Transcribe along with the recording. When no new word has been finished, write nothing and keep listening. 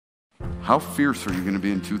How fierce are you going to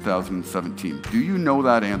be in 2017? Do you know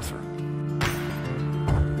that answer?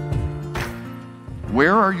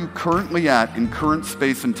 Where are you currently at in current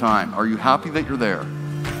space and time? Are you happy that you're there?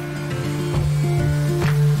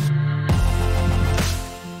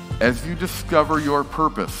 As you discover your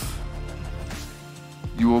purpose,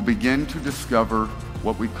 you will begin to discover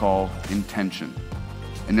what we call intention.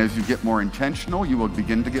 And as you get more intentional, you will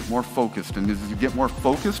begin to get more focused. And as you get more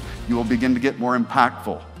focused, you will begin to get more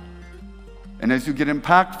impactful. And as you get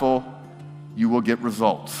impactful, you will get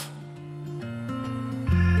results.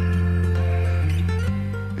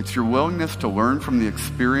 It's your willingness to learn from the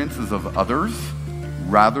experiences of others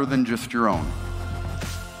rather than just your own.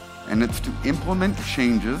 And it's to implement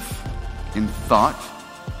changes in thought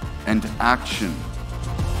and action.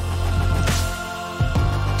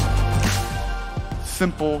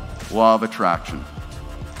 Simple law of attraction.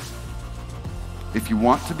 If you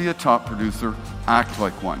want to be a top producer, act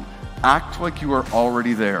like one. Act like you are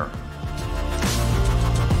already there.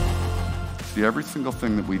 See, every single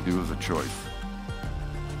thing that we do is a choice.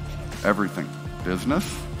 Everything,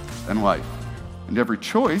 business and life. And every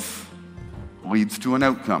choice leads to an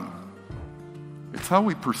outcome. It's how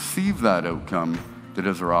we perceive that outcome that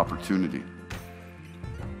is our opportunity.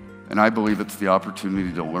 And I believe it's the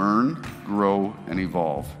opportunity to learn, grow, and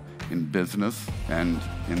evolve in business and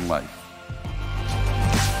in life.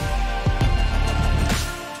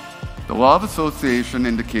 The law of association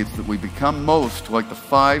indicates that we become most like the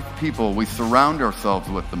 5 people we surround ourselves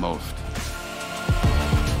with the most.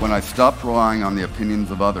 When I stopped relying on the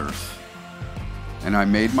opinions of others and I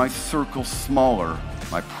made my circle smaller,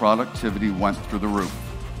 my productivity went through the roof.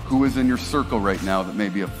 Who is in your circle right now that may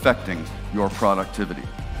be affecting your productivity?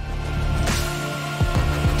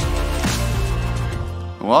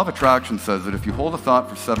 The law of attraction says that if you hold a thought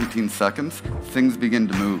for 17 seconds, things begin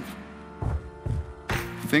to move.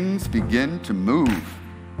 Things begin to move.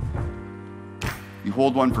 You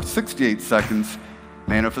hold one for 68 seconds,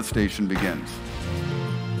 manifestation begins.